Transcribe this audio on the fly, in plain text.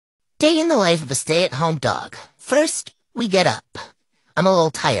Day in the life of a stay-at-home dog. First, we get up. I'm a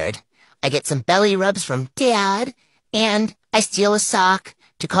little tired. I get some belly rubs from Dad, and I steal a sock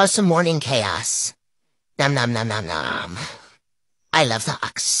to cause some morning chaos. Nom nom nom nom nom. I love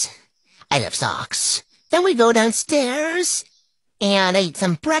socks. I love socks. Then we go downstairs, and I eat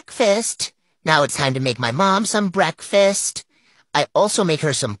some breakfast. Now it's time to make my mom some breakfast. I also make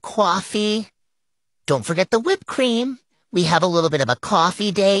her some coffee. Don't forget the whipped cream. We have a little bit of a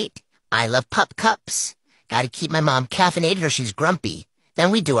coffee date. I love pup cups. Gotta keep my mom caffeinated or she's grumpy. Then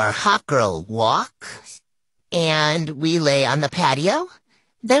we do our hot girl walk. And we lay on the patio.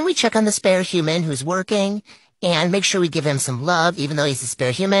 Then we check on the spare human who's working and make sure we give him some love even though he's a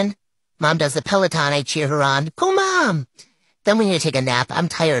spare human. Mom does the Peloton. I cheer her on. Go, Mom! Then we need to take a nap. I'm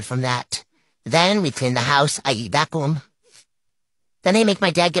tired from that. Then we clean the house. I eat vacuum. Then I make my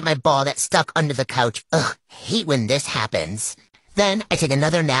dad get my ball that's stuck under the couch. Ugh, hate when this happens. Then I take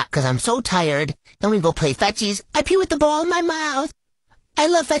another nap because I'm so tired. Then we go play fetchies. I pee with the ball in my mouth. I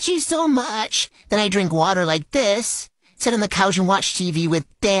love fetchies so much. Then I drink water like this. Sit on the couch and watch TV with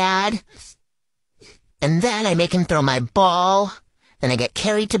Dad. And then I make him throw my ball. Then I get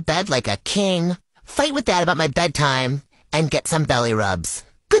carried to bed like a king. Fight with Dad about my bedtime. And get some belly rubs.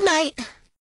 Good night.